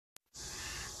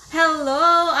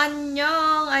Hello!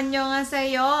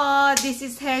 Annyeonghaseyo! This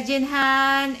is Hejin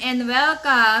Han and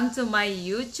welcome to my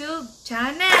YouTube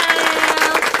channel!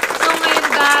 So ngayon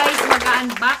guys,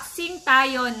 mag-unboxing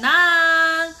tayo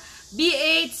ng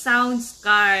v8 sounds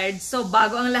card. So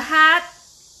bago ang lahat,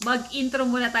 mag-intro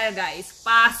muna tayo guys.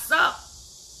 Pasok!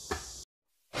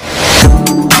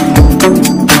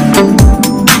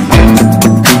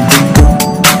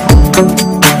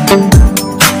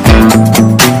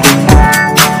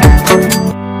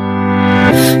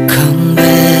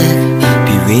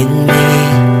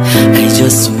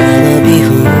 Just wanna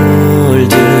behold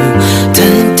you.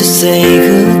 Time to say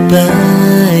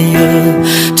goodbye. You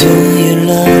to your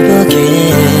love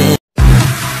again.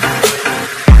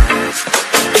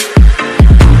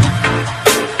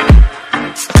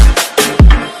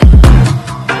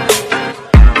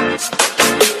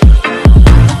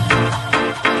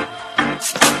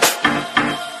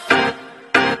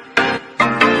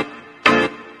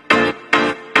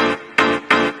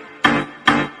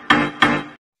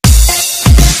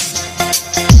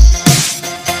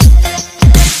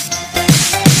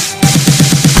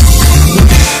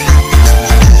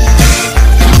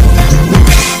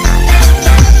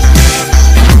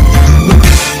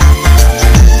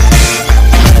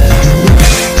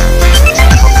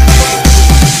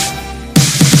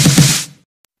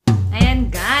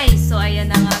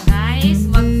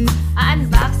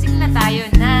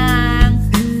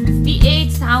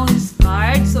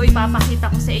 Ipapakita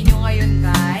ko sa inyo ngayon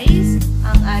guys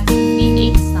ang ating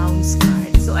v8 sounds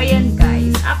card. So ayan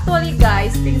guys, actually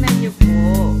guys, tingnan nyo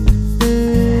po.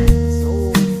 Ayan.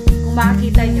 So kung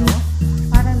makikita nyo,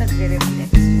 parang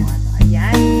nagre-reflect yung ano.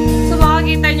 Ayan. So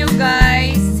makikita nyo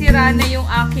guys, sira na yung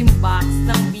aking box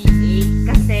ng v8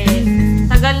 kasi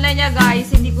tagal na niya guys,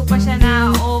 hindi ko pa siya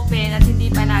na-open at hindi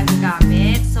pa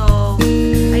nagagamit. So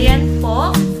ayan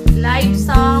po, live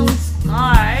sounds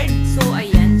card. So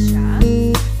ayan siya.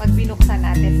 Pag binuksan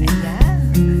natin, ayan.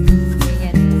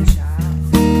 Ayan po siya.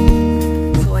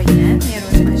 So, ayan.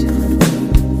 Meron pa siya.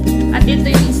 At dito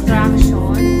yung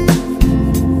instruction.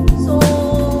 So,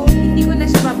 hindi ko na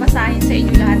siya babasahin sa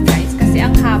inyo lahat, guys. Kasi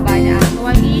ang haba niya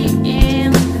actually.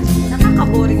 And,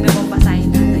 nakakaboring naman basahin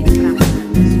natin yung instruction.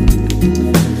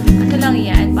 Ano lang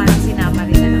yan? Parang sinama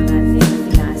rin na lang natin.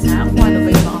 Binasa kung ano ba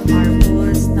yung mga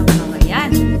purpose ng mga yan.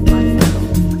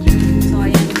 So,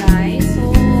 ayan, guys.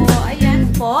 So, ayan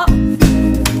po.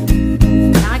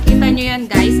 Nakikita nyo yan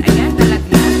guys. Ayan,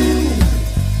 nalaglag.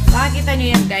 Nakikita nyo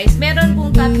yan guys. Meron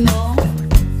pong tatlong.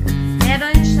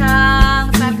 Meron siyang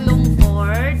tatlong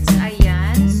chords.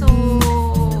 Ayan. So,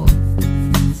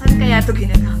 saan kaya ito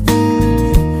ginagamit?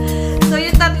 So,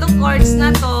 yung tatlong chords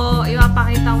na to,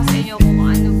 ipapakita ko sa inyo kung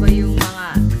ano ba yung mga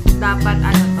dapat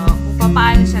ano to. Kung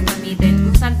paano siya gamitin.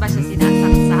 Kung saan pa siya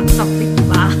sinasaksak. So,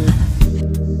 diba?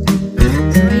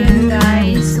 So, ayan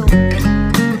guys. So,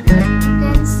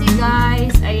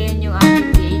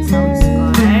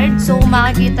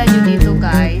 makikita nyo dito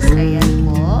guys, ayan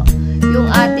po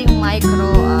yung ating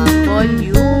micro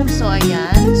volume. So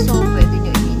ayan, so pwede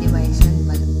nyo i-minimize yan,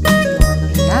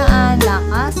 hinaan,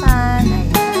 lakasan,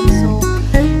 ayan. So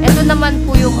eto naman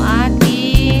po yung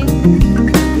ating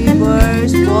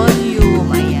reverse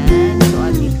volume, ayan. So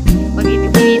pag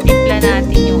tinitimpla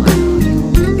natin yung ano,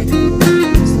 yung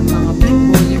sa mga break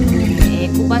volume,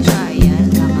 echo pa siya, ayan,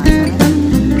 lakasan.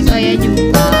 So ayan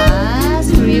yung bass,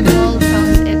 treble,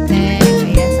 sound effect,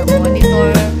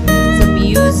 sa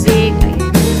music,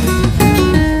 ayan,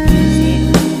 music.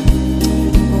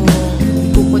 Kung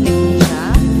kukunik mo siya,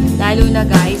 lalo na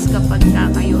guys kapag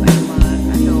kayo ay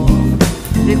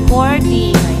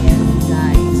recording, ayan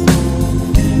guys. So,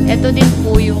 ito din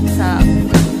po yung sa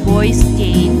voice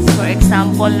change. For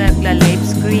example, nagla-live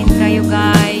screen kayo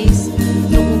guys.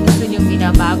 So, kung gusto nyo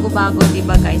binabago-bago,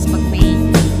 diba guys,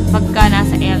 pagka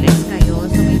nasa LS kayo,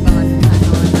 so may mga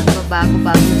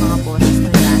nagbabago-bago yung mga boses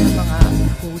nila, mga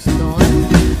host doon.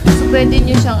 So, pwede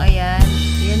nyo siyang, ayan,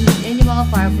 yan yung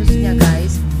mga purpose niya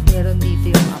guys. Meron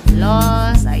dito yung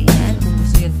applause, ayan, kung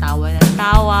gusto nyo tawa ng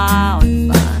tawa, o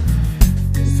diba?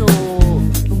 So,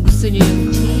 kung gusto nyo yung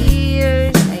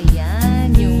cheers,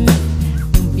 ayan, yung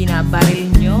binabaril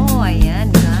nyo,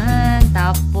 ayan, gan.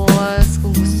 Tapos,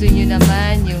 kung gusto nyo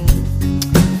naman yung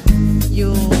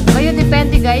kayo,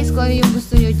 depende guys kung ano yung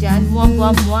gusto nyo dyan.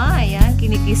 Muwa, ayan,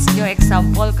 kinikiss nyo.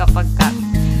 Example, pagka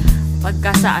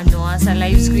sa sa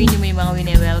live screen nyo may mga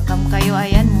wini-welcome kayo,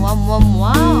 ayan, muwa,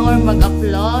 or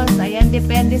mag-applause, ayan,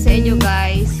 depende sa inyo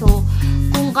guys. So,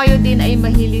 kung kayo din ay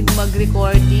mahilig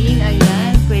mag-recording,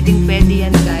 ayan, pwedeng-pwede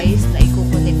yan guys na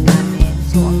i-connect natin.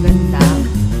 So, ang ganda.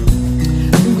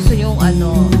 Kung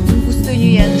gusto nyo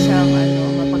yan siyang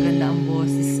mapaganda ang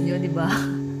boses nyo, diba?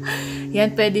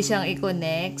 Yan, pwede siyang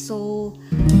i-connect. So,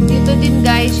 dito din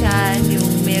guys yan, yung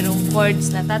merong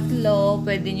cords na 3,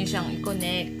 pwede nyo siyang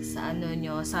i-connect sa ano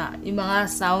nyo, sa yung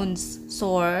mga sounds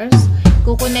source.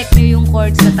 Kukonect nyo yung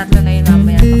cords na 3 na yun,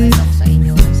 mamaya pakita ko sa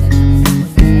inyo. Sa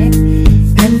i-connect.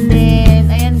 And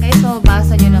then, ayan guys,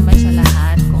 mababasa nyo naman siya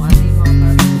lahat kung ano yung mga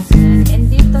purposes yan. And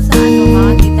dito sa ano,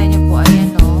 makikita nyo po,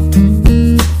 ayan o.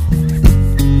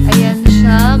 Ayan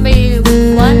siya, may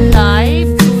 1 live,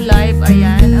 2 live,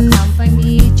 ayan,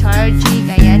 accompany, charging,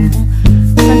 ayan.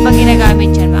 Kung saan pa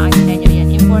ginagamit yan, makikita nyo yan.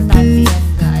 Importante yan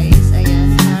guys, ayan,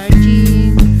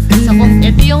 charging.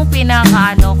 Ito yung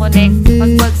pinaka ano, connect,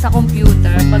 pag sa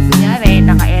computer, pag kunyari,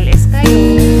 naka-LS kayo.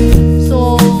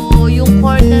 So, yung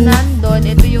cord na nandun,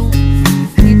 ito yung,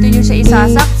 dito nyo siya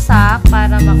isasaksak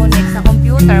para makonect sa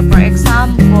computer. For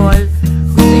example,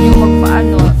 gusto nyo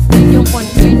magpaano,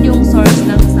 yun yung source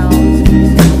ng sound.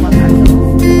 Gusto nyo magpaano,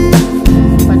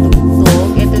 patugtog.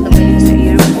 Ito naman yung sa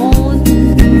earphone.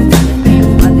 Ito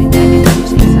yung ano dyan, ito yung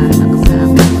siya isasaksak.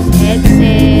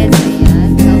 Headset, ayan.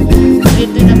 So,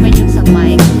 ito naman yung sa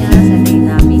mic niya, sa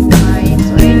dynamic mic.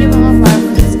 So, ayan yung mga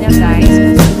purposes niya guys.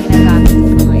 Kung ginagamit ko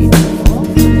mga ito.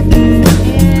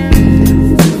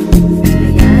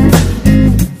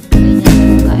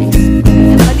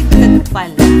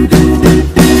 Pala.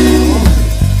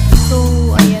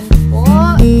 So, ayan po.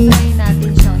 Try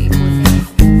natin siyang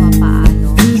i-connect kung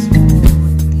paano. So,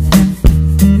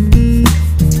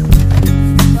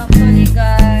 actually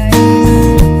guys,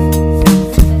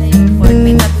 ito na yung cord.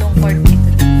 May 3 cord dito.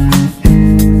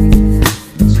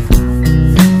 So,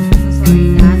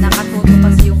 sorry na. Nakatuto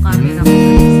kasi yung camera ko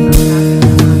guys.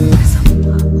 Ang dami na sa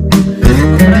mukha ko. Sobrang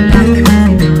laki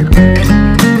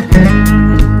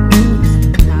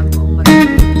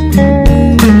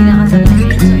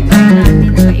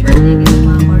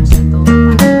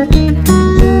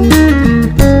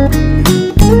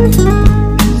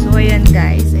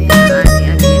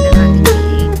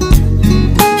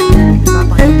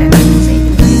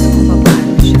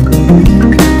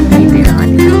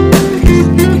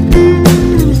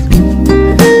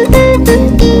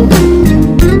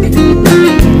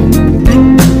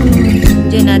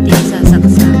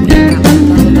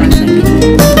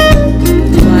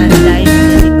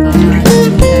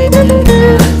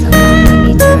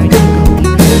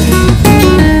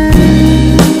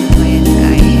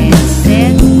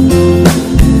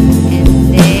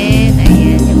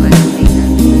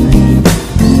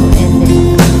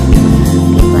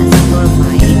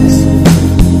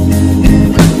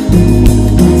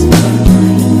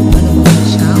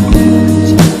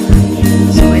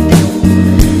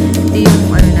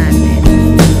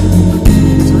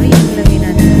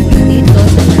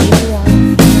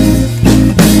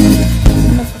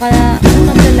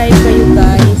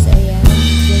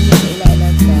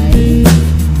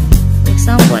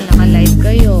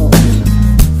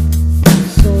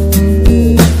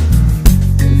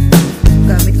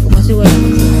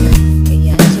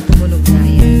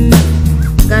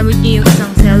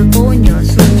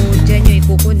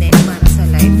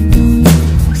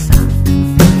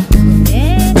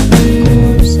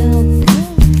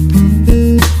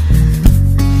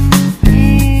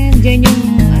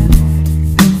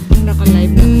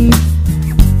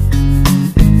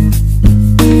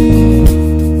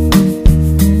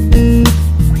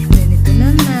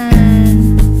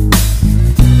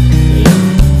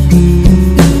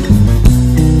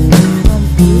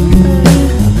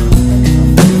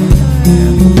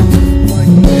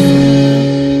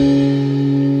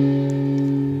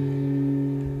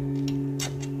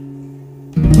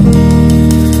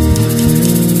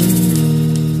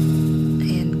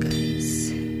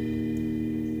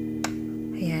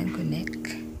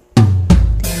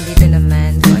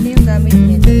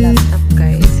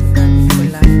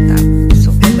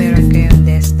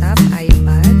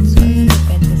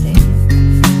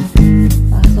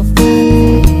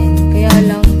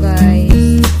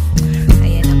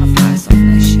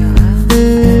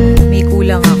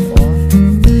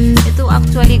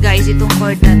kasi guys, itong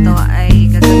cord na to ay